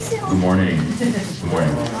Good morning. Good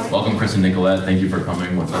morning. Welcome, Chris and Nicolette. Thank you for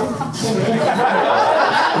coming with us.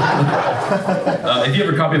 If you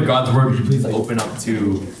have a copy of God's Word, would you please open up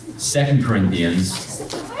to 2 Corinthians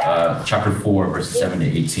chapter 4, verses 7 to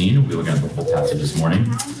 18. We'll be looking at the whole passage this morning.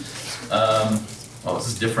 Oh, this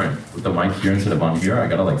is different with the mic here instead of on here. I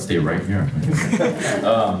gotta stay right here.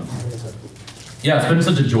 Yeah, it's been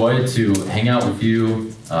such a joy to hang out with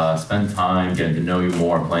you, spend time getting to know you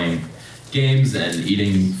more, playing games and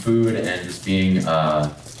eating food and just being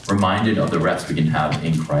reminded of the rest we can have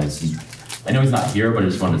in Christ. And I know he's not here, but I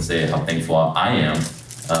just wanted to say how thankful I am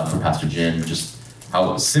for Pastor Jin, just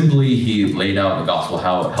how simply he laid out the gospel,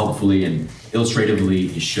 how helpfully and illustratively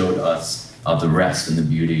he showed us the rest and the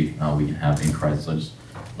beauty we can have in Christ. So I just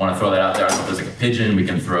want to throw that out there. I don't know if there's a pigeon we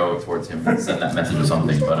can throw towards him and send that message or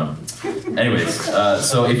something. But anyways,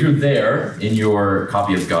 so if you're there in your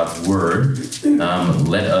copy of God's Word,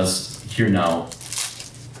 let us hear now.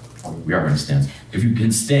 We are going to stand. If you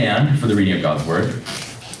can stand for the reading of God's Word.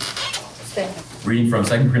 Stand. Reading from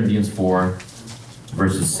 2 Corinthians 4,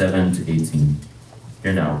 verses 7 to 18.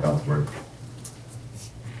 Hear now God's Word.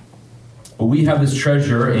 But we have this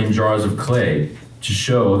treasure in jars of clay to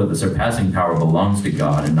show that the surpassing power belongs to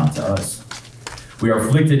God and not to us. We are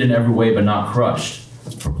afflicted in every way but not crushed,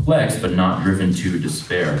 perplexed but not driven to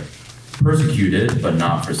despair, persecuted but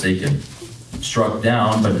not forsaken, struck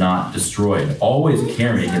down but not destroyed, always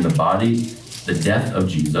carrying in the body the death of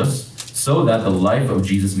Jesus, so that the life of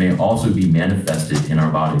Jesus may also be manifested in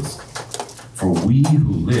our bodies. For we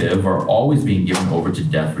who live are always being given over to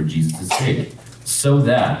death for Jesus' sake, so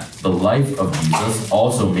that the life of Jesus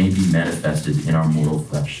also may be manifested in our mortal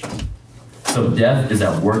flesh. So death is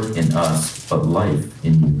at work in us, but life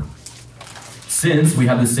in you. Since we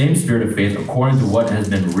have the same spirit of faith, according to what has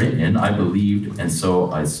been written, I believed, and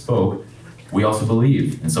so I spoke, we also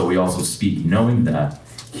believe, and so we also speak, knowing that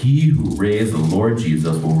he who raised the Lord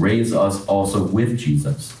Jesus will raise us also with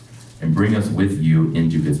Jesus and bring us with you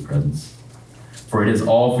into his presence. For it is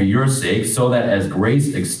all for your sake, so that as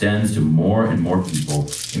grace extends to more and more people,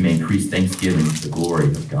 it may increase thanksgiving to the glory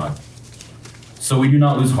of God. So we do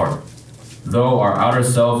not lose heart. Though our outer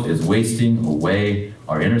self is wasting away,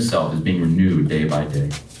 our inner self is being renewed day by day.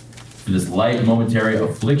 For this light momentary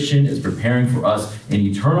affliction is preparing for us an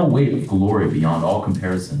eternal weight of glory beyond all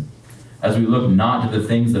comparison, as we look not to the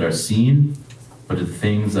things that are seen, but to the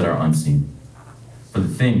things that are unseen. For the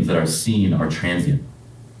things that are seen are transient,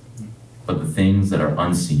 but the things that are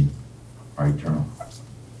unseen are eternal.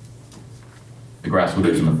 The grass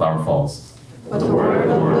withers and the flower falls, But the word of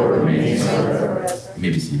the Lord remains forever. You may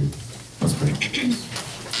be seated. Let's pray.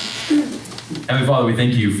 Heavenly Father, we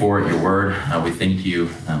thank you for your word. We thank you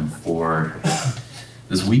for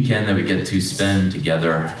this weekend that we get to spend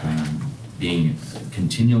together, being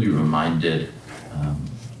continually reminded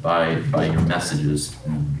by your messages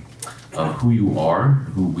of who you are,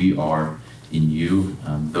 who we are in you.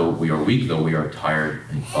 Though we are weak, though we are tired,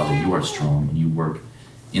 Father, you are strong and you work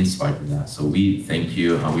in spite of that. So we thank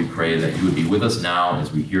you. We pray that you would be with us now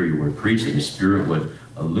as we hear your word preached, that your spirit would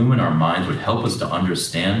illumine our minds, would help us to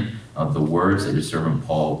understand the words that your servant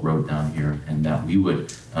Paul wrote down here, and that we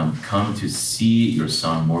would come to see your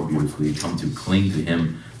son more beautifully, come to cling to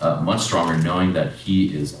him much stronger, knowing that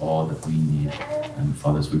he is all that we need. And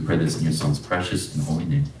Father, so we pray this in your son's precious and holy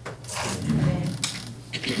name. Amen.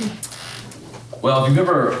 Well, if you've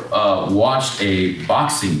ever watched a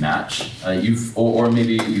boxing match, or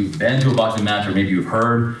maybe you've been to a boxing match, or maybe you've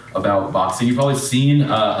heard about boxing, you've probably seen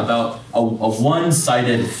about a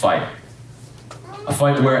one-sided fight. A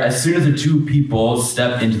fight where as soon as the two people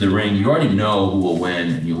step into the ring, you already know who will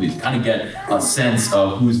win, and you at least kind of get a sense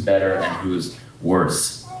of who's better and who's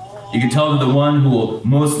worse. You can tell that the one who will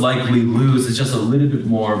most likely lose is just a little bit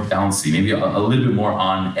more bouncy, maybe a little bit more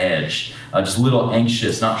on edge, just a little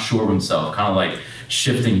anxious, not sure of himself, kind of like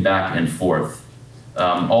shifting back and forth.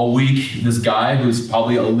 All week, this guy who's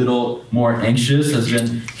probably a little more anxious has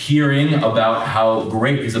been hearing about how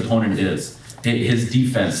great his opponent is, his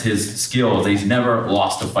defense, his skills, that he's never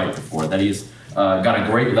lost a fight before, that he's got a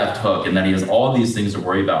great left hook, and that he has all these things to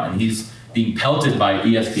worry about. And he's being pelted by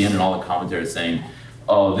ESPN and all the commentators saying,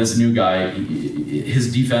 oh, this new guy,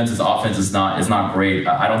 his defense, his offense is not great.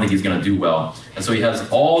 I don't think he's going to do well. And so he has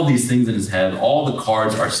all these things in his head. All the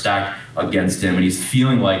cards are stacked against him, and he's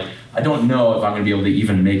feeling like, I don't know if I'm going to be able to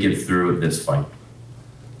even make it through this fight.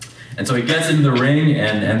 And so he gets into the ring,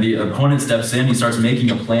 and the opponent steps in. He starts making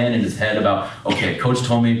a plan in his head about, okay, coach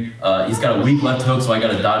told me he's got a weak left hook, so I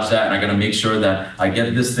got to dodge that, and I got to make sure that I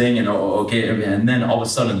get this thing, and okay. And then all of a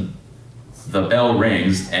sudden, the bell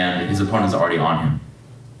rings, and his opponent's already on him.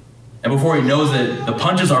 And before he knows it, the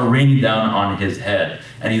punches are raining down on his head.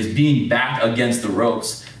 and he's being backed against the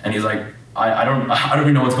ropes, and he's like, I don't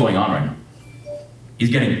even know what's going on right now. He's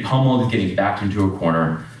getting pummeled, he's getting backed into a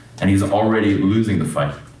corner, and he's already losing the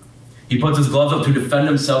fight. He puts his gloves up to defend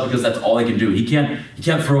himself because that's all he can do. He can't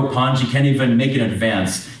throw a punch, he can't even make an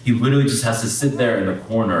advance. He literally just has to sit there in the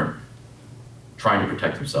corner trying to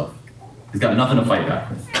protect himself. He's got nothing to fight back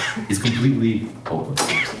with. He's completely hopeless.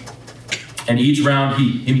 And each round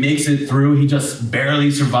he makes it through, he just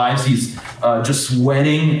barely survives. He's just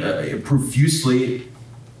sweating profusely.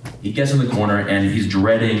 He gets in the corner and he's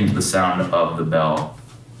dreading the sound of the bell,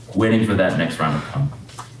 waiting for that next round to come.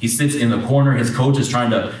 He sits in the corner, his coach is trying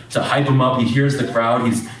to hype him up. He hears the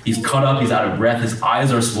crowd, he's cut up, he's out of breath, his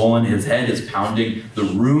eyes are swollen, his head is pounding, the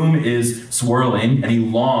room is swirling, and he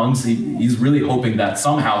longs, he's really hoping that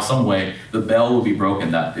somehow, some way, the bell will be broken,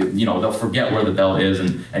 that they'll forget where the bell is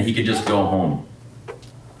and he can just go home.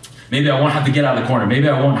 Maybe I won't have to get out of the corner. Maybe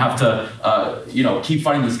I won't have to keep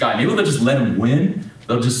fighting this guy. Maybe they'll just let him win.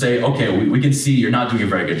 They'll just say, okay, we can see you're not doing a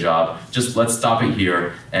very good job. Just let's stop it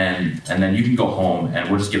here, and then you can go home, and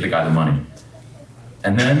we'll just give the guy the money.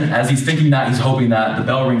 And then, as he's thinking that, he's hoping that the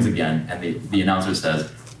bell rings again, and the announcer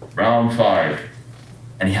says, round 5,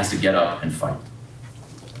 and he has to get up and fight.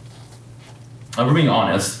 Now, we're being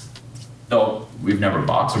honest, though we've never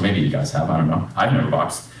boxed, or maybe you guys have, I don't know. I've never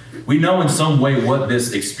boxed. We know in some way what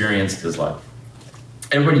this experience is like.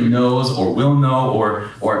 Everybody knows or will know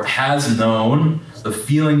or has known the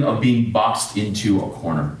feeling of being boxed into a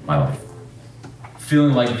corner in my life.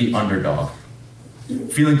 Feeling like the underdog.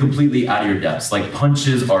 Feeling completely out of your depths, like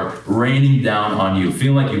punches are raining down on you.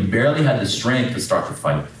 Feeling like you barely had the strength to start the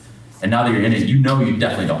fight. And now that you're in it, you know you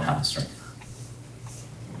definitely don't have the strength.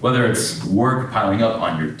 Whether it's work piling up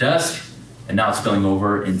on your desk and now spilling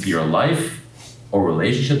over into your life, or a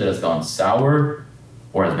relationship that has gone sour,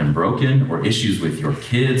 or has been broken, or issues with your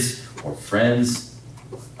kids or friends,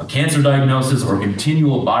 a cancer diagnosis, or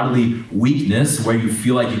continual bodily weakness where you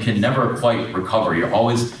feel like you can never quite recover. You're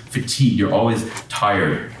always fatigued, you're always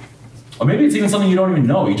tired. Or maybe it's even something you don't even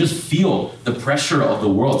know. You just feel the pressure of the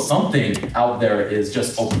world. Something out there is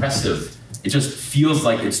just oppressive. It just feels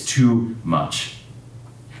like it's too much.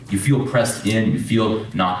 You feel pressed in, you feel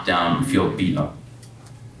knocked down, you feel beat up.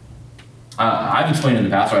 I've explained in the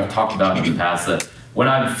past, or I've talked about in the past, that when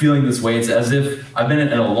I'm feeling this way, it's as if I've been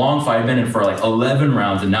in a long fight, I've been in for like 11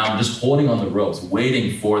 rounds, and now I'm just holding on the ropes,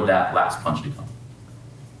 waiting for that last punch to come.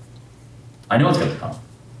 I know it's gonna come.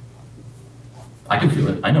 I can feel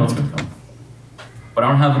it, I know it's gonna come. But I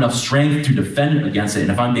don't have enough strength to defend against it, and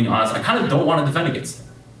if I'm being honest, I kind of don't want to defend against it.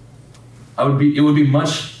 It would be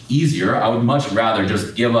much easier, I would much rather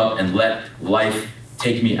just give up and let life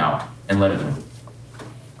take me out and let it win.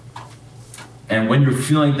 And when you're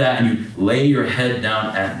feeling that and you lay your head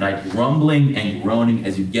down at night, grumbling and groaning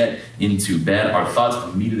as you get into bed, our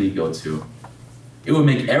thoughts immediately go to, it would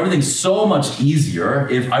make everything so much easier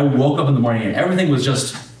if I woke up in the morning and everything was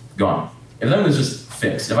just gone. If everything was just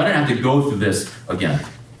fixed. If I didn't have to go through this again.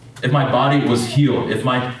 If my body was healed. If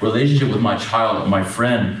my relationship with my child or my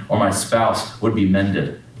friend or my spouse would be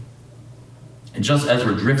mended. And just as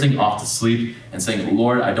we're drifting off to sleep and saying,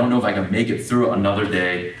 Lord, I don't know if I can make it through another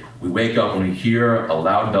day, we wake up when we hear a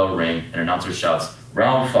loud bell ring and an announcer shouts,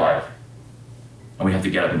 round 5. And we have to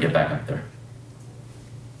get up and get back up there.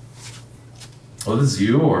 Well, this is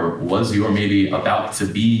you, or was you, or maybe about to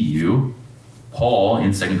be you. Paul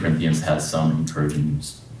in 2 Corinthians has some encouraging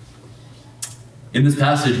news. In this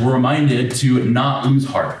passage, we're reminded to not lose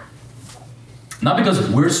heart. Not because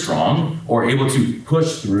we're strong or able to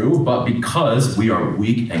push through, but because we are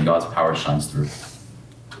weak and God's power shines through.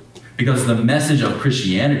 Because the message of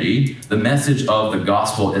Christianity, the message of the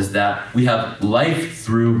gospel, is that we have life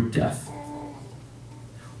through death.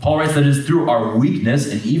 Paul writes that it is through our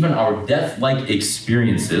weakness and even our death-like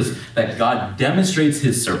experiences that God demonstrates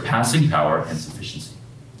his surpassing power and sufficiency.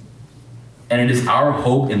 And it is our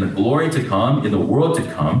hope in the glory to come, in the world to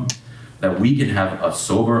come, that we can have a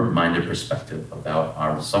sober-minded perspective about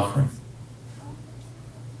our suffering.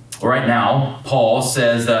 Right now, Paul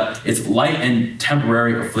says that it's light and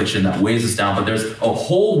temporary affliction that weighs us down, but there's a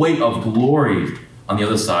whole weight of glory on the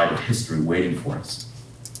other side of history waiting for us.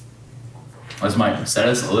 As Mike said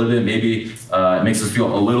us a little bit, maybe it makes us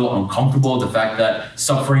feel a little uncomfortable, the fact that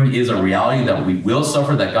suffering is a reality, that we will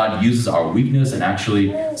suffer, that God uses our weakness and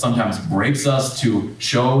actually sometimes breaks us to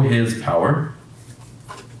show his power.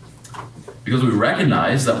 Because we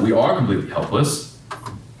recognize that we are completely helpless,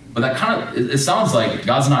 but that it sounds like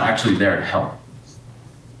God's not actually there to help.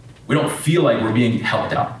 We don't feel like we're being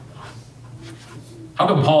helped out. How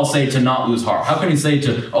can Paul say to not lose heart? How can he say it's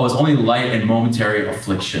only light and momentary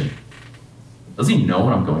affliction? Does he know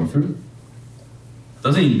what I'm going through?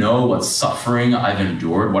 Doesn't he know what suffering I've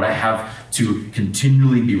endured, what I have to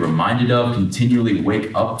continually be reminded of, continually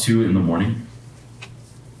wake up to in the morning?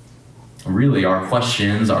 Really, our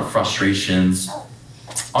questions, our frustrations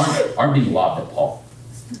aren't being lobbed at Paul.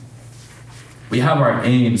 We have our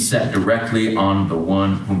aim set directly on the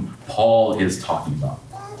one whom Paul is talking about.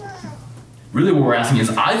 Really what we're asking is,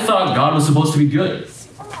 I thought God was supposed to be good.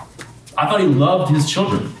 I thought he loved his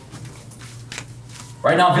children.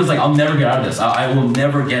 Right now it feels like I'll never get out of this. I will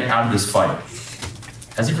never get out of this fight.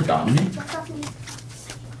 Has he forgotten me?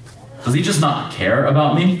 Does he just not care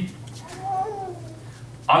about me?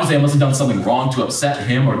 Obviously I must have done something wrong to upset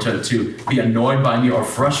him or to be annoyed by me or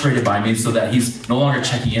frustrated by me so that he's no longer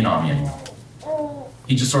checking in on me anymore.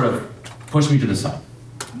 He just sort of pushed me to the side.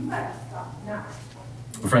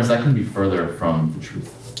 But friends, that couldn't be further from the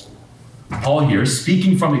truth. Paul here,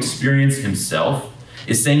 speaking from experience himself,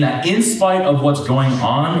 is saying that in spite of what's going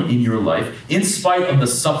on in your life, in spite of the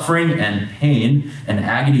suffering and pain and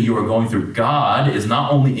agony you are going through, God is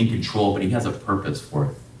not only in control, but he has a purpose for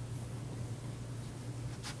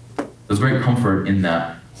it. There's great comfort in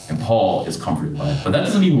that, and Paul is comforted by it. But that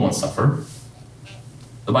doesn't mean we won't suffer.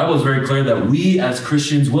 The Bible is very clear that we as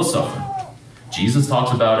Christians will suffer. Jesus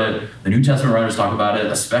talks about it, the New Testament writers talk about it,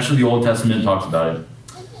 especially the Old Testament talks about it.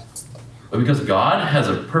 But because God has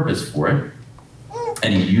a purpose for it,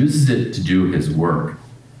 and he uses it to do his work,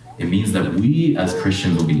 it means that we as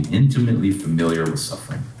Christians will be intimately familiar with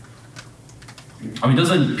suffering. I mean,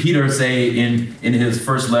 doesn't Peter say in his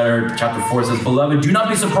first letter, chapter 4, says, "Beloved, do not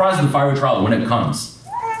be surprised at the fiery trial when it comes."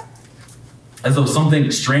 As though something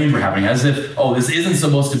strange were happening, as if, oh, this isn't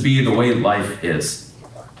supposed to be the way life is.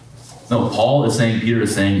 No, Peter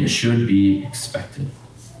is saying it should be expected.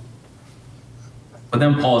 But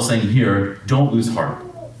then Paul is saying here, don't lose heart.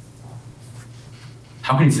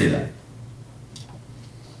 How can he say that?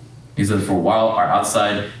 He says, for while our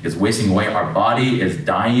outside is wasting away, our body is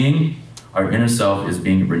dying, our inner self is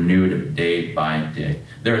being renewed day by day.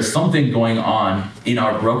 There is something going on in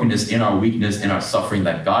our brokenness, in our weakness, in our suffering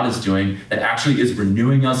that God is doing that actually is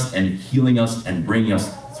renewing us and healing us and bringing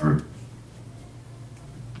us through.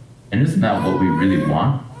 And isn't that what we really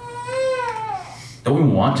want? Don't we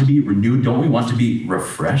want to be renewed? Don't we want to be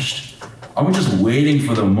refreshed? Are we just waiting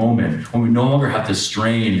for the moment when we no longer have to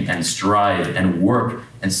strain and strive and work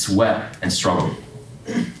and sweat and struggle?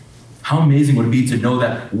 How amazing would it be to know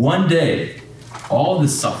that one day, all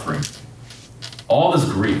this suffering, all this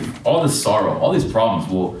grief, all this sorrow, all these problems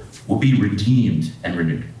will be redeemed and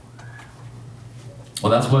renewed.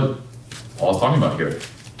 Well, that's what Paul's talking about here.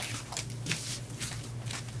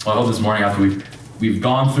 Well, I hope this morning after we've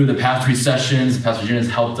gone through the past 3 sessions, Pastor Jen has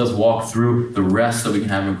helped us walk through the rest that we can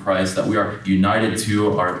have in Christ, that we are united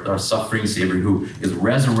to our suffering Savior who is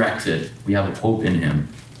resurrected. We have a hope in him.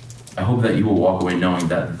 I hope that you will walk away knowing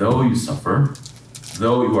that though you suffer,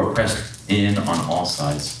 though you are pressed in on all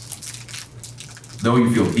sides, though you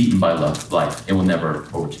feel beaten by life, it will never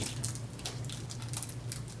overtake you.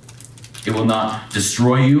 It will not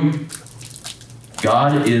destroy you.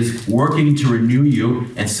 God is working to renew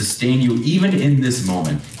you and sustain you even in this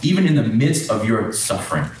moment, even in the midst of your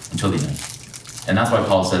suffering until the end. And that's why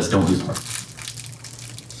Paul says, don't lose heart.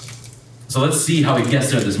 So let's see how he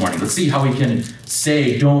gets there this morning. Let's see how we can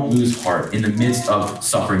say, don't lose heart in the midst of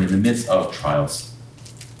suffering, in the midst of trials.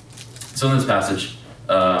 So in this passage,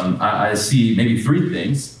 I see maybe 3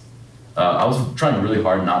 things. I was trying really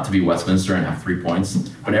hard not to be Westminster and have 3 points,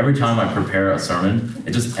 but every time I prepare a sermon,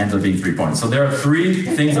 it just ends up being 3 points. So there are 3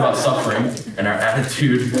 things about suffering and our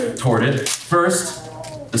attitude toward it. First,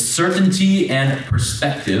 the certainty and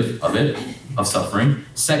perspective of suffering.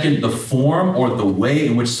 Second, the form or the way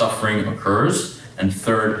in which suffering occurs. And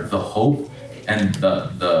third, the hope and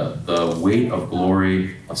the weight of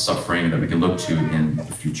glory of suffering that we can look to in the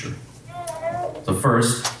future. So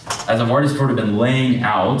first, as I've already sort of been laying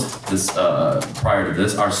out this prior to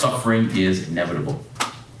this, our suffering is inevitable.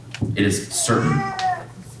 It is certain.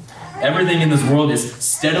 Everything in this world is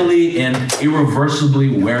steadily and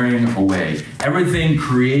irreversibly wearing away. Everything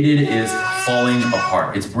created is falling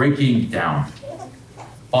apart. It's breaking down.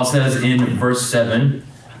 Paul says in verse 7,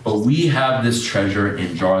 but we have this treasure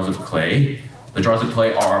in jars of clay. The jars of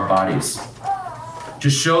clay are our bodies, to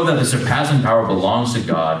show that the surpassing power belongs to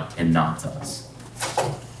God and not to us.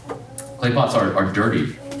 Clay pots are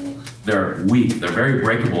dirty. They're weak. They're very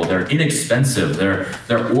breakable. They're inexpensive.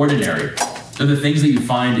 They're ordinary. They're the things that you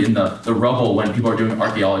find in the rubble when people are doing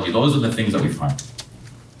archaeology. Those are the things that we find.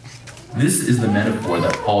 This is the metaphor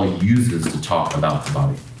that Paul uses to talk about the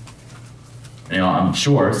body. You know, I'm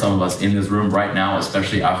sure some of us in this room right now,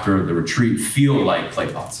 especially after the retreat, feel like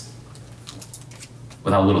clay pots.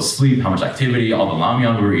 with how little sleep, how much activity, all the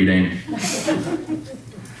lamyang we were eating.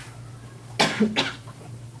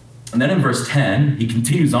 And then in verse 10, he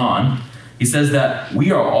continues on. He says that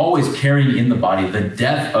we are always carrying in the body the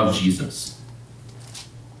death of Jesus,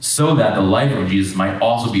 so that the life of Jesus might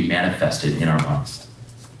also be manifested in our bodies.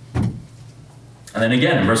 And then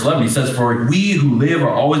again, in verse 11, he says, for we who live are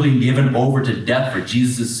always being given over to death for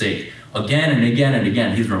Jesus' sake. Again and again and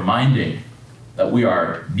again, he's reminding that we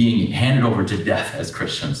are being handed over to death as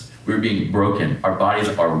Christians. We're being broken. Our bodies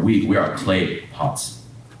are weak. We are clay pots.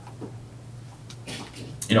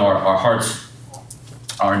 You know, our hearts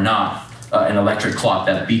are not an electric clock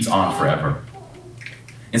that beats on forever.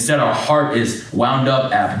 Instead, our heart is wound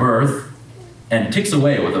up at birth and ticks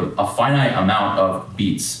away with a finite amount of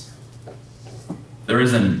beats. There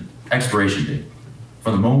is an expiration date.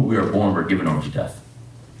 From the moment we are born, we're given over to death.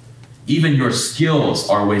 Even your skills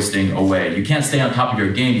are wasting away. You can't stay on top of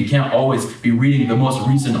your game. You can't always be reading the most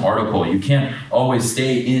recent article. You can't always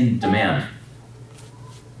stay in demand.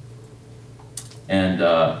 And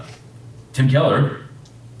Tim Keller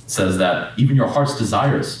says that even your heart's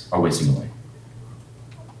desires are wasting away.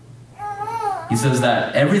 He says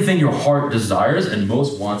that everything your heart desires and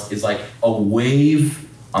most wants is like a wave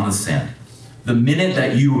on the sand. The minute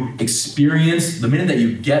that you experience, the minute that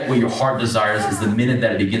you get what your heart desires is the minute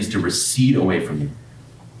that it begins to recede away from you.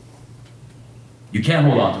 You can't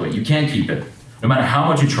hold on to it. You can't keep it. No matter how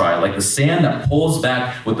much you try, like the sand that pulls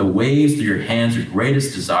back with the waves through your hands, your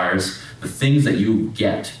greatest desires, the things that you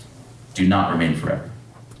get do not remain forever.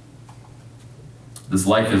 This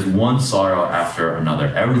life is one sorrow after another.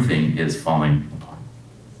 Everything is falling apart.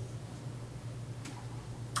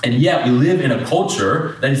 And yet we live in a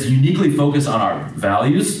culture that is uniquely focused on our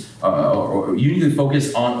values, or uniquely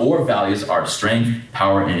focused on or values our strength,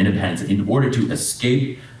 power, and independence in order to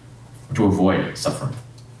escape, to avoid suffering.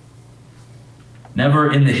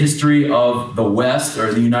 Never in the history of the West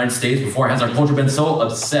or the United States before has our culture been so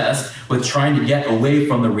obsessed with trying to get away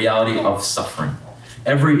from the reality of suffering.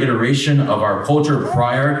 Every iteration of our culture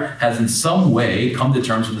prior has in some way come to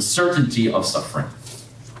terms with the certainty of suffering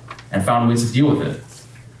and found ways to deal with it.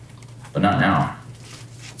 But not now.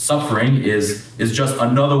 Suffering is just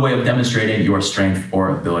another way of demonstrating your strength or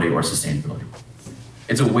ability or sustainability.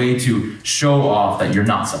 It's a way to show off that you're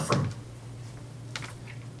not suffering.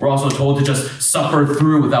 We're also told to just suffer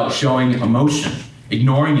through without showing emotion,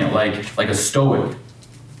 ignoring it like a stoic,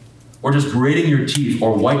 or just gritting your teeth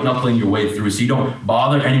or white-knuckling your way through so you don't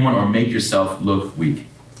bother anyone or make yourself look weak.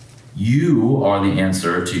 You are the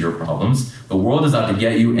answer to your problems. The world is out to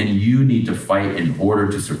get you, and you need to fight in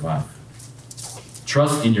order to survive.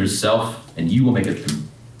 Trust in yourself, and you will make it through.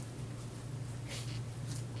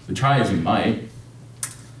 But try as you might,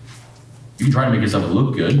 you can try to make yourself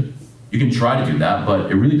look good. You can try to do that, but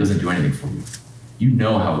it really doesn't do anything for you. You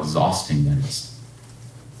know how exhausting that is.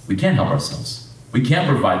 We can't help ourselves. We can't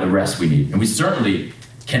provide the rest we need, and we certainly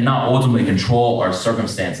cannot ultimately control our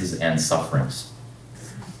circumstances and sufferings.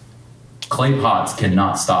 Clay pots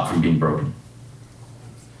cannot stop from being broken.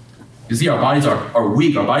 You see, our bodies are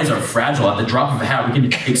weak, our bodies are fragile. At the drop of a hat, we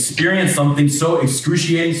can experience something so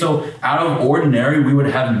excruciating, so out of ordinary, we would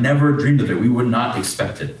have never dreamed of it. We would not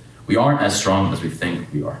expect it. We aren't as strong as we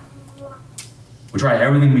think we are. We try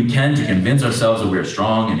everything we can to convince ourselves that we are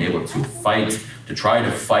strong and able to fight, to try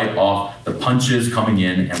to fight off the punches coming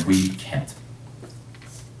in, and we can't.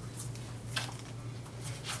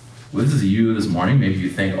 Well, this is you this morning. Maybe you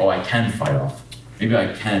think, oh, I can fight off. Maybe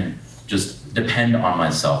I can just depend on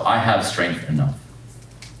myself. I have strength enough.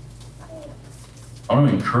 I want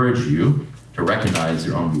to encourage you to recognize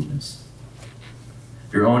your own weakness,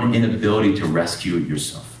 your own inability to rescue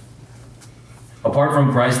yourself. Apart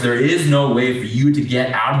from Christ, there is no way for you to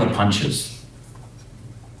get out of the punches.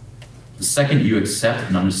 The second you accept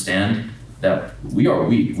and understand that we are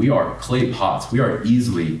weak, we are clay pots, we are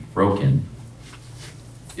easily broken,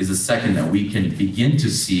 is the second that we can begin to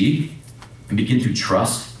see and begin to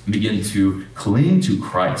trust and begin to cling to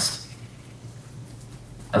Christ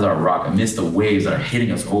as our rock amidst the waves that are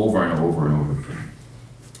hitting us over and over and over again.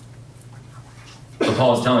 So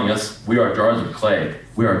Paul is telling us we are jars of clay.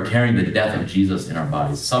 We are carrying the death of Jesus in our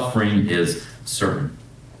bodies. Suffering is certain.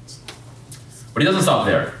 But he doesn't stop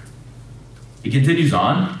there. He continues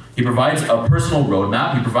on. He provides a personal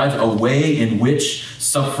roadmap. He provides a way in which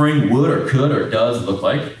suffering would or could or does look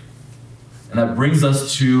like. And that brings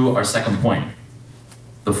us to our second point,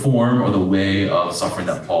 the form or the way of suffering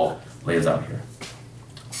that Paul lays out here.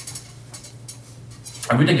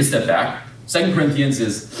 If we take a step back, 2 Corinthians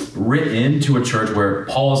is written to a church where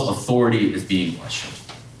Paul's authority is being questioned.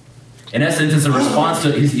 In essence, it's a response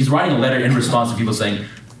to, he's writing a letter in response to people saying,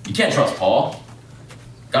 you can't trust Paul.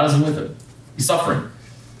 God isn't with him. He's suffering.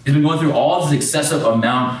 He's been going through all this excessive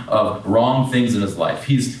amount of wrong things in his life.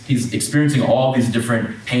 He's experiencing all these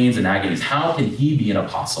different pains and agonies. How can he be an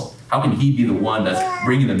apostle? How can he be the one that's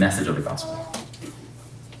bringing the message of the gospel?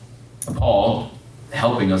 And Paul,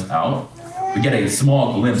 helping us out, we get a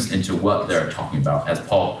small glimpse into what they're talking about as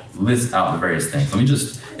Paul lists out the various things. Let me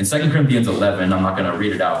just, in 2 Corinthians 11, I'm not going to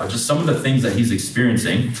read it out, but just some of the things that he's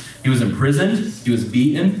experiencing. He was imprisoned, he was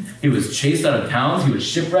beaten, he was chased out of towns, he was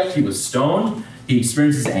shipwrecked, he was stoned, he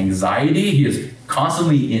experiences anxiety, he is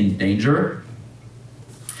constantly in danger.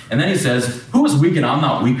 And then he says, who is weak and I'm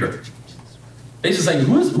not weaker? Basically saying,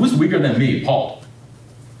 who's weaker than me? Paul.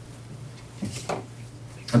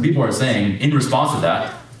 And people are saying, in response to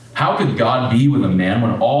that, how could God be with a man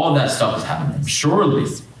when all that stuff is happening? Surely,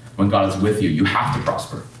 when God is with you, you have to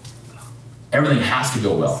prosper. Everything has to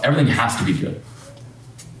go well. Everything has to be good.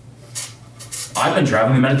 I've been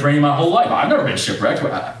traveling the Mediterranean my whole life. I've never been shipwrecked.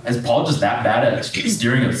 Is Paul just that bad at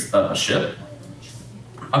steering a ship?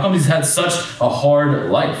 How come he's had such a hard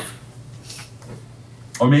life?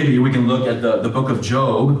 Or maybe we can look at the book of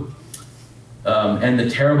Job, and the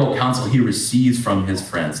terrible counsel he receives from his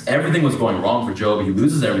friends. Everything was going wrong for Job. He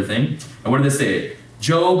loses everything. And what do they say?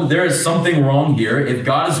 Job, there is something wrong here. If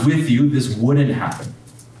God is with you, this wouldn't happen.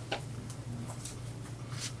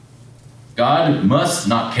 God must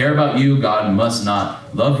not care about you. God must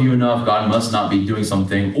not love you enough. God must not be doing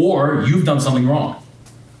something, or you've done something wrong.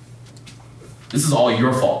 This is all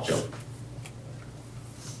your fault, Job.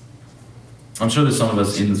 I'm sure there's some of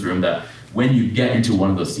us in this room that when you get into one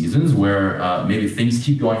of those seasons where maybe things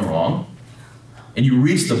keep going wrong, and you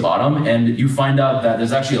reach the bottom and you find out that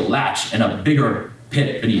there's actually a latch and a bigger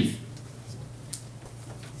pit beneath.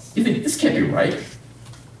 You think, this can't be right.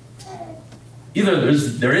 Either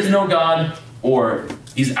there is no God, or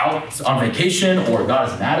he's out on vacation, or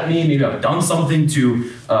God is mad at me. Maybe I've done something to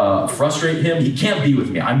frustrate him. He can't be with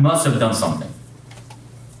me. I must have done something.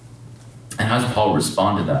 And how does Paul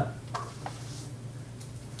respond to that?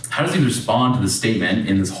 How does he respond to the statement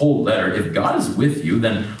in this whole letter? If God is with you,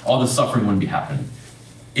 then all the suffering wouldn't be happening.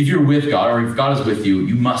 If you're with God, or if God is with you,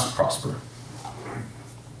 you must prosper.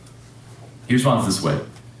 He responds this way.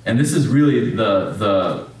 And this is really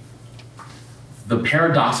the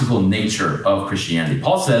paradoxical nature of Christianity.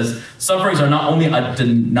 Paul says sufferings are not only not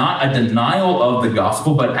a denial of the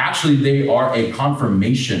gospel, but actually they are a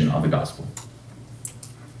confirmation of the gospel.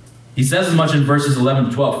 He says as much in verses 11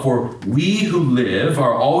 to 12, for we who live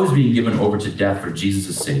are always being given over to death for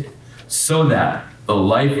Jesus' sake, so that the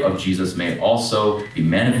life of Jesus may also be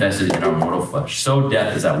manifested in our mortal flesh. So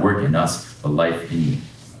death is at work in us, but life in you.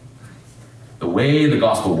 The way the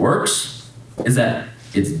gospel works is that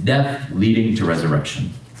it's death leading to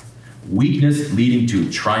resurrection, weakness leading to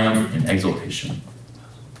triumph and exaltation.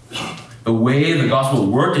 The way the gospel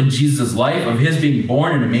worked in Jesus' life, of his being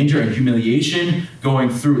born in a manger and humiliation,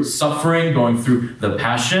 going through suffering, going through the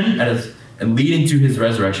passion, and leading to his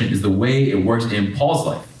resurrection, is the way it works in Paul's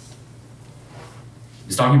life.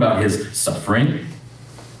 He's talking about his suffering.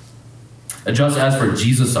 Just as for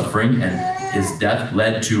Jesus' suffering and his death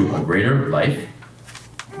led to a greater life,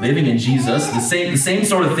 living in Jesus, the same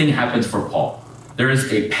sort of thing happens for Paul. There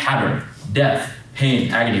is a pattern: death,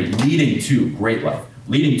 pain, agony, leading to great life,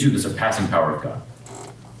 leading to the surpassing power of God.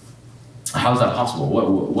 How is that possible?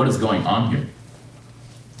 What is going on here?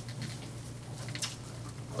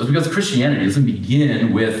 It's because Christianity doesn't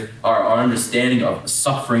begin with our understanding of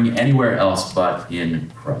suffering anywhere else but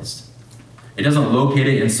in Christ. It doesn't locate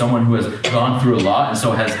it in someone who has gone through a lot and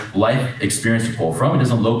so has life experience to pull from. It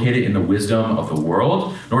doesn't locate it in the wisdom of the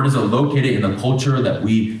world, nor does it locate it in the culture that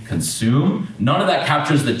we consume. None of that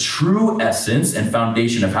captures the true essence and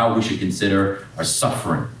foundation of how we should consider our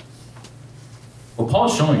suffering. What Paul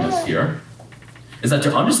is showing us here is that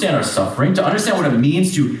to understand our suffering, to understand what it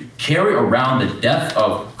means to carry around the death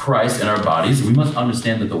of Christ in our bodies, we must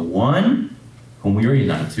understand that the one whom we are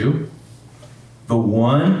united to, the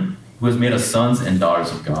one who has made us sons and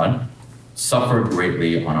daughters of God, suffered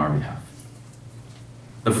greatly on our behalf.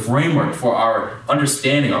 The framework for our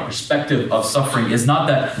understanding, our perspective of suffering is not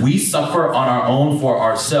that we suffer on our own for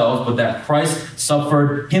ourselves, but that Christ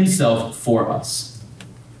suffered himself for us.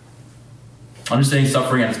 Understanding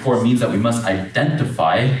suffering at its core means that we must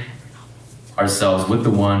identify ourselves with the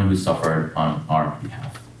one who suffered on our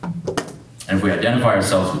behalf. And if we identify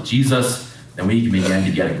ourselves with Jesus, then we can begin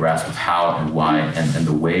to get a grasp of how and why and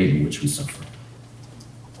the way in which we suffer.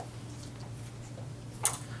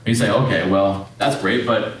 And you say, okay, well, that's great,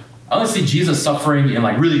 but I only see Jesus suffering in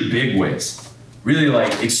like really big ways, really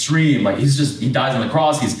like extreme. Like he dies on the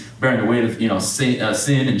cross, he's bearing the weight of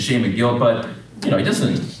sin and shame and guilt, but he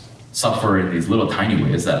doesn't suffer in these little tiny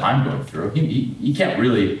ways that I'm going through. He can't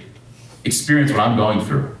really experience what I'm going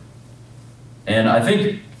through. And I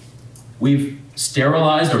think we've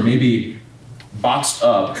sterilized or maybe boxed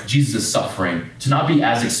up Jesus' suffering to not be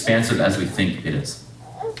as expansive as we think it is.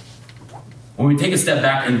 When we take a step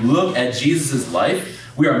back and look at Jesus' life,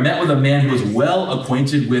 we are met with a man who is well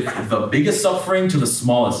acquainted with the biggest suffering to the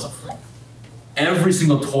smallest suffering. Every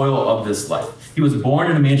single toil of this life. He was born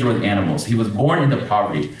in a manger with animals. He was born into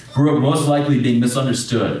poverty, grew up most likely being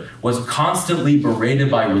misunderstood, was constantly berated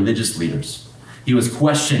by religious leaders. He was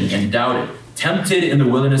questioned and doubted, tempted in the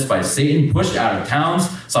wilderness by Satan, pushed out of towns,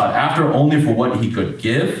 sought after only for what he could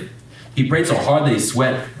give. He prayed so hard that he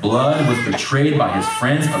sweat blood, was betrayed by his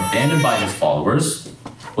friends, abandoned by his followers,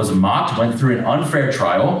 was mocked, went through an unfair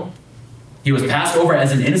trial. He was passed over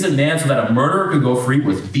as an innocent man so that a murderer could go free,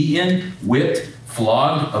 was beaten, whipped,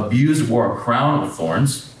 flogged, abused, wore a crown of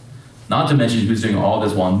thorns. Not to mention he was doing all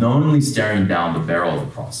this while knowingly staring down the barrel of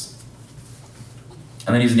the cross.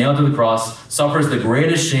 And then he's nailed to the cross, suffers the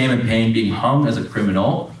greatest shame and pain, being hung as a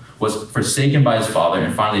criminal, was forsaken by his Father,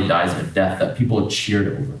 and finally dies a death that people cheered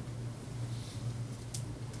over.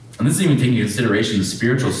 And this is even taking into consideration the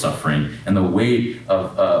spiritual suffering and the weight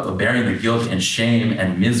of bearing the guilt and shame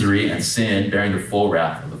and misery and sin, bearing the full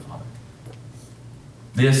wrath of the Father.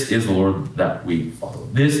 This is the Lord that we follow.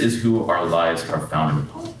 This is who our lives are founded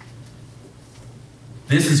upon.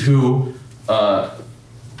 This is who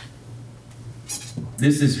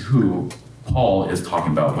Paul is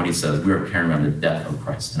talking about when he says we are carrying around the death of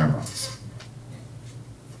Christ in our bodies.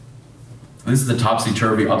 This is the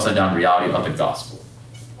topsy-turvy, upside-down reality of the gospel.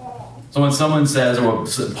 So when someone says, or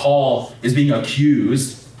Paul is being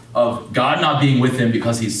accused of God not being with him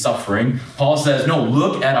because he's suffering, Paul says, no,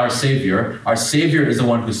 look at our Savior. Our Savior is the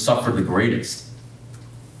one who suffered the greatest.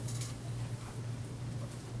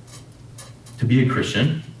 To be a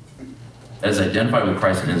Christian, that is identified with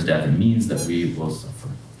Christ and his death, it means that we will suffer.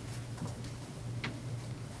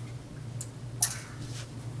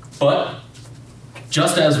 But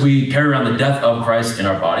just as we carry around the death of Christ in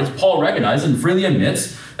our bodies, Paul recognizes and freely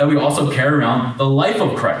admits that we also carry around the life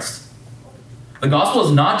of Christ. The gospel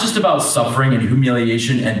is not just about suffering and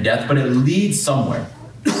humiliation and death, but it leads somewhere.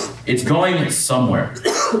 It's going somewhere.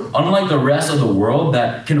 Unlike the rest of the world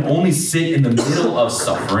that can only sit in the middle of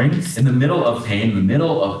suffering, in the middle of pain, in the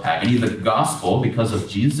middle of agony, the gospel, because of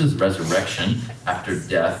Jesus' resurrection after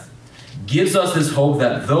death, gives us this hope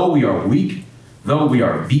that though we are weak, though we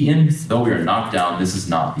are beaten, though we are knocked down, this is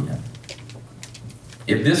not the end.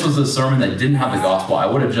 If this was a sermon that didn't have the gospel, I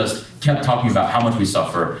would have just kept talking about how much we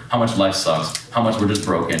suffer, how much life sucks, how much we're just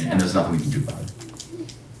broken, and there's nothing we can do about it.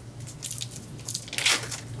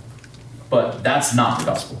 But that's not the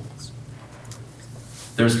gospel.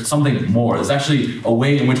 There's something more. There's actually a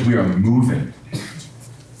way in which we are moving.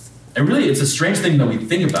 And really, it's a strange thing that we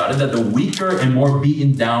think about it, that the weaker and more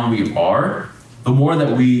beaten down we are, the more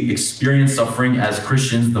that we experience suffering as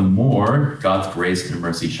Christians, the more God's grace and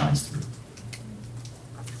mercy shines through.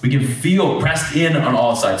 We can feel pressed in on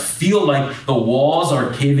all sides, feel like the walls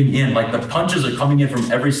are caving in, like the punches are coming in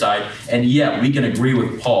from every side, and yet we can agree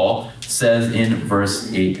with Paul, says in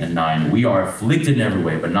verse 8 and 9, we are afflicted in every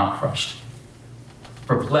way, but not crushed,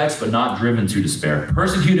 perplexed, but not driven to despair,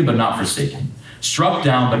 persecuted, but not forsaken, struck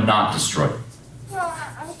down, but not destroyed.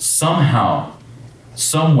 Somehow,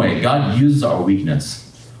 some way, God uses our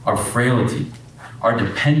weakness, our frailty, our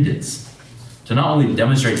dependence, to not only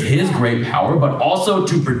demonstrate his great power, but also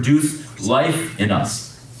to produce life in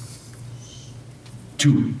us,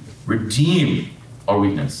 to redeem our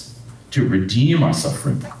weakness, to redeem our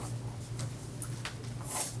suffering.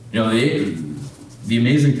 You know, the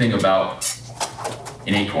amazing thing about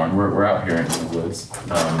an acorn, we're out here in the woods.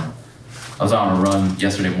 I was out on a run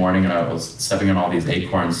yesterday morning and I was stepping on all these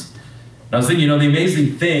acorns. And I was thinking, you know, the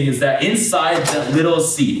amazing thing is that inside that little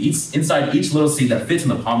seed, inside each little seed that fits in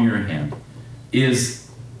the palm of your hand, is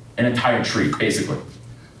an entire tree, basically.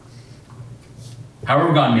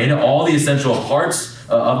 However God made it, all the essential parts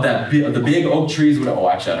of the big oak trees,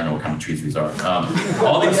 actually I don't know what kind of trees these are.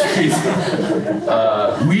 All these trees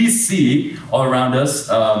we see all around us,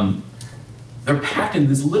 they're packed in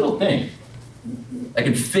this little thing that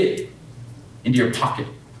can fit into your pocket.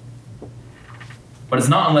 But it's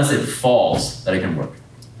not unless it falls that it can work.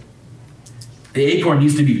 The acorn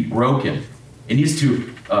needs to be broken. It needs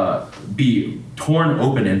to be torn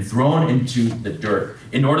open and thrown into the dirt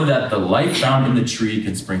in order that the life found in the tree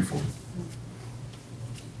can spring forth.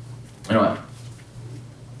 You know what?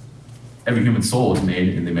 Every human soul is made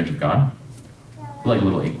in the image of God. We're like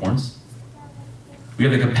little acorns. We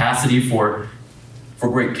have the capacity for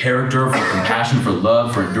great character, for compassion, for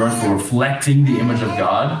love, for endurance, for reflecting the image of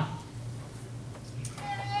God.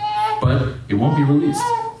 it won't be released.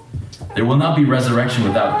 There will not be resurrection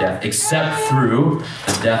without death, except through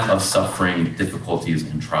the death of suffering, difficulties,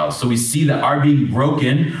 and trials. So we see that our being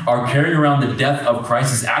broken, our carrying around the death of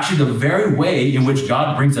Christ, is actually the very way in which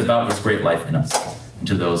God brings about his great life in us and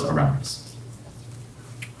to those around us.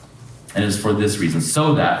 And it is for this reason,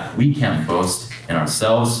 so that we can't boast in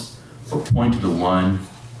ourselves, but point to the one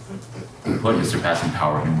who put his surpassing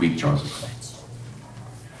power in weak jars of clay.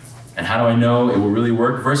 And how do I know it will really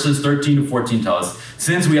work? Verses 13 to 14 tell us,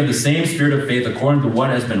 since we have the same spirit of faith, according to what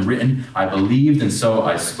has been written, I believed and so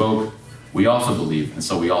I spoke. We also believe and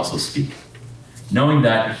so we also speak. Knowing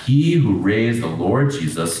that he who raised the Lord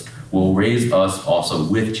Jesus will raise us also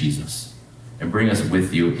with Jesus and bring us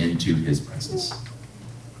with you into his presence.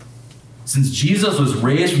 Since Jesus was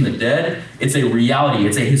raised from the dead, it's a reality.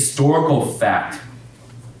 It's a historical fact.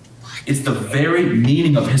 It's the very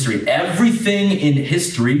meaning of history. Everything in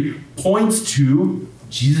history points to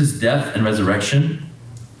Jesus' death and resurrection.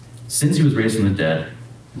 Since he was raised from the dead,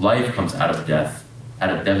 life comes out of death. Out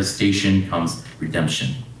of devastation comes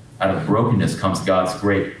redemption. Out of brokenness comes God's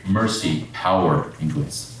great mercy, power, and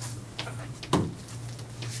grace.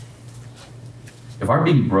 If our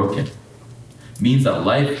being broken means that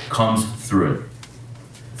life comes through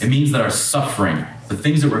it, it means that our suffering, the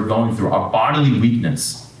things that we're going through, our bodily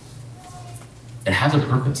weakness, it has a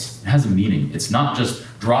purpose. It has a meaning. It's not just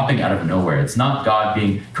dropping out of nowhere. It's not God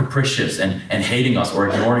being capricious and hating us or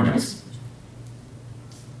ignoring us.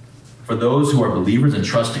 For those who are believers and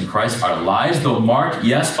trust in Christ, our lives, though marked,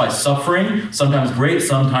 yes, by suffering, sometimes great,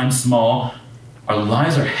 sometimes small, our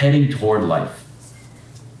lives are heading toward life.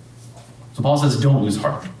 So Paul says, don't lose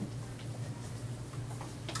heart.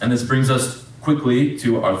 And this brings us quickly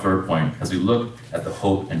to our third point as we look at the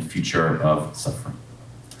hope and future of suffering.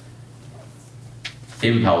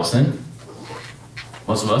 David Powelson,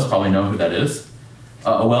 most of us probably know who that is,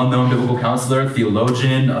 a well-known biblical counselor,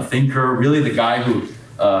 theologian, a thinker, really the guy who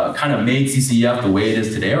kind of made CCEF the way it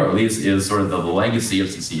is today, or at least is sort of the legacy of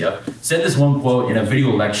CCEF, said this one quote in a video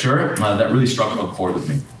lecture that really struck a chord with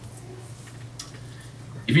me.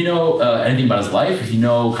 If you know anything about his life, if you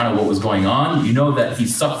know kind of what was going on, you know that he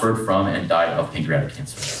suffered from and died of pancreatic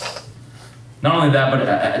cancer. Not only that,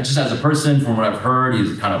 but just as a person, from what I've heard,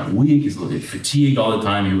 he's kind of weak, he's a little bit fatigued all the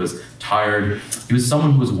time, he was tired. He was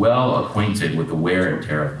someone who was well acquainted with the wear and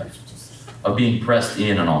tear of life, of being pressed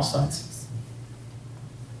in on all sides,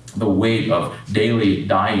 the weight of daily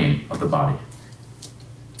dying of the body.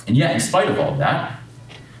 And yet, in spite of all that,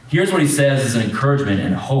 here's what he says as an encouragement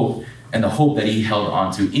and hope, and the hope that he held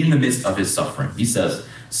on to in the midst of his suffering. He says,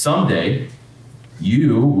 someday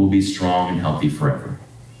you will be strong and healthy forever.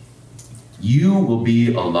 You will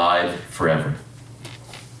be alive forever.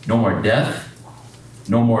 No more death,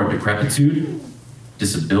 no more decrepitude,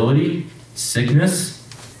 disability, sickness,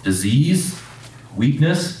 disease,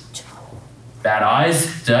 weakness, bad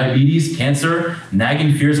eyes, diabetes, cancer,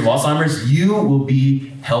 nagging fears of Alzheimer's. You will be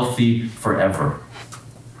healthy forever.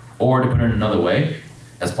 Or to put it another way,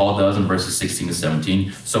 as Paul does in verses 16 to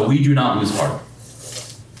 17, so we do not lose heart.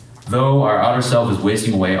 Though our outer self is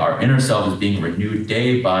wasting away, our inner self is being renewed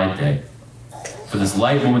day by day. For this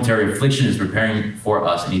light momentary affliction is preparing for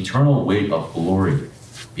us an eternal weight of glory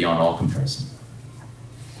beyond all comparison.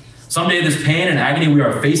 Someday this pain and agony we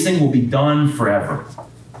are facing will be done forever.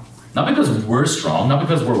 Not because we're strong, not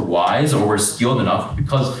because we're wise or we're skilled enough,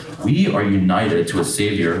 because we are united to a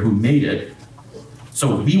Savior who made it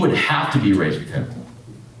so we would have to be raised with him.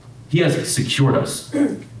 He has secured us.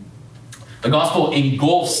 The gospel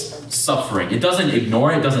engulfs suffering. It doesn't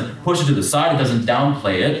ignore it. It doesn't push it to the side. It doesn't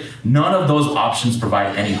downplay it. None of those options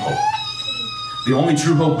provide any hope. The only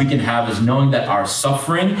true hope we can have is knowing that our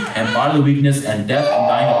suffering and bodily weakness and death and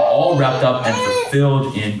dying are all wrapped up and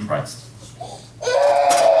fulfilled in Christ.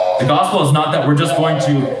 The gospel is not that we're just going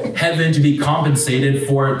to heaven to be compensated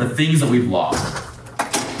for the things that we've lost.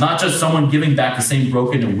 Not just someone giving back the same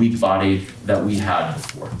broken and weak body that we had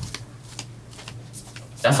before.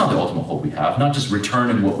 That's not the ultimate hope we have, not just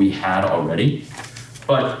returning what we had already,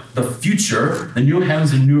 but the future, the new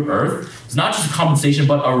heavens and new earth, is not just a compensation,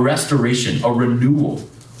 but a restoration, a renewal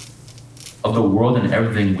of the world and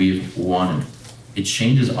everything we've wanted. It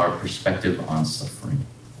changes our perspective on suffering.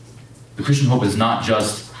 The Christian hope is not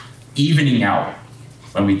just evening out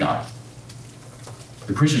when we die.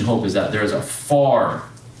 The Christian hope is that there is a far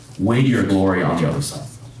weightier glory on the other side.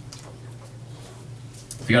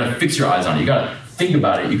 You got to fix your eyes on it. You got to think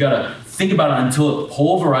about it. You got to think about it until it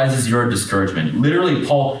pulverizes your discouragement. Literally,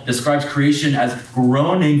 Paul describes creation as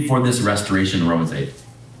groaning for this restoration in Romans 8.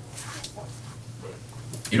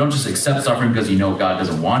 You don't just accept suffering because you know God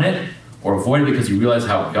doesn't want it, or avoid it because you realize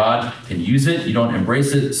how God can use it. You don't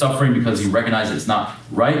embrace it, suffering, because you recognize it's not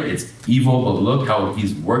right, it's evil, but look how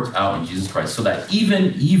he's worked out in Jesus Christ so that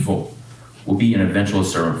even evil will be an eventual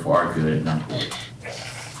servant for our good and not glory.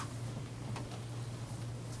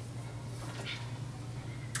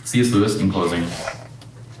 C.S. Lewis, in closing,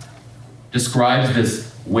 describes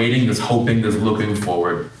this waiting, this hoping, this looking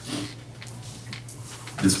forward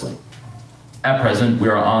this way. At present, we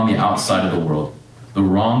are on the outside of the world, the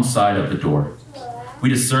wrong side of the door. We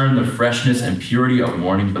discern the freshness and purity of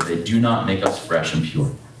morning, but they do not make us fresh and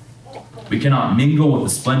pure. We cannot mingle with the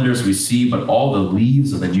splendors we see, but all the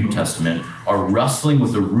leaves of the New Testament are rustling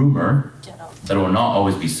with the rumor that it will not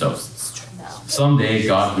always be so. Someday,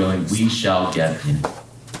 God willing, we shall get in.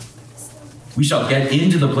 We shall get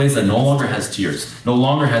into the place that no longer has tears, no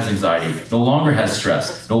longer has anxiety, no longer has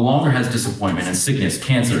stress, no longer has disappointment and sickness,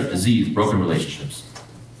 cancer, disease, broken relationships.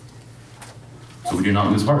 So we do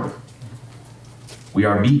not lose heart. We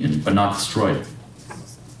are beaten, but not destroyed.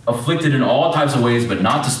 Afflicted in all types of ways, but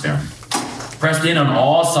not despairing. Pressed in on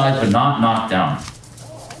all sides, but not knocked down.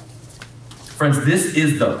 Friends, this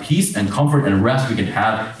is the peace and comfort and rest we can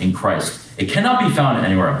have in Christ. It cannot be found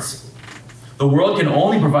anywhere else. The world can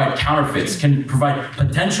only provide counterfeits, can provide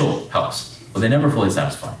potential helps, but they never fully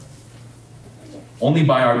satisfy. Only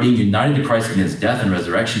by our being united to Christ in his death and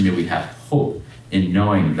resurrection may we have hope in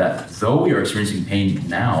knowing that though we are experiencing pain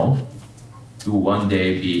now, we will one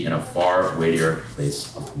day be in a far weightier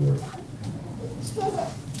place of glory.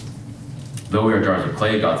 Though we are jars of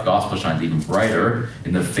clay, God's gospel shines even brighter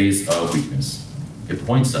in the face of weakness. It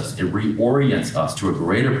points us, it reorients us to a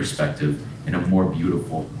greater perspective and a more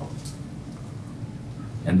beautiful hope.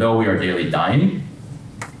 And though we are daily dying,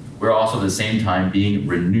 we're also at the same time being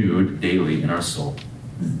renewed daily in our soul,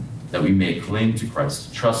 that we may cling to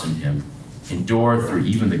Christ, trust in him, endure through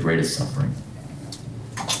even the greatest suffering.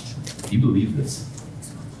 Do you believe this?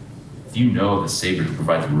 Do you know the Savior who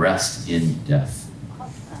provides rest in death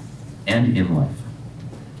and in life?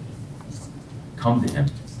 Come to him.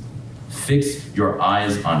 Fix your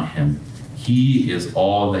eyes on him. He is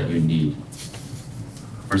all that you need.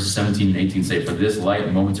 Verses 17 and 18 say, for this light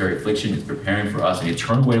and momentary affliction is preparing for us an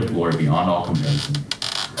eternal weight of glory beyond all comparison,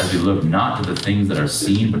 as we look not to the things that are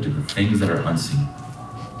seen, but to the things that are unseen.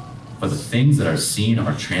 For the things that are seen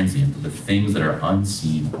are transient, but the things that are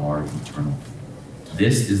unseen are eternal.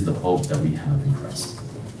 This is the hope that we have in Christ.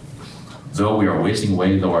 Though we are wasting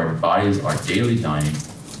away, though our bodies are daily dying,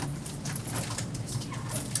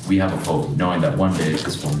 we have a hope, knowing that one day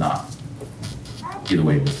this will not be the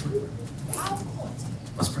way it was.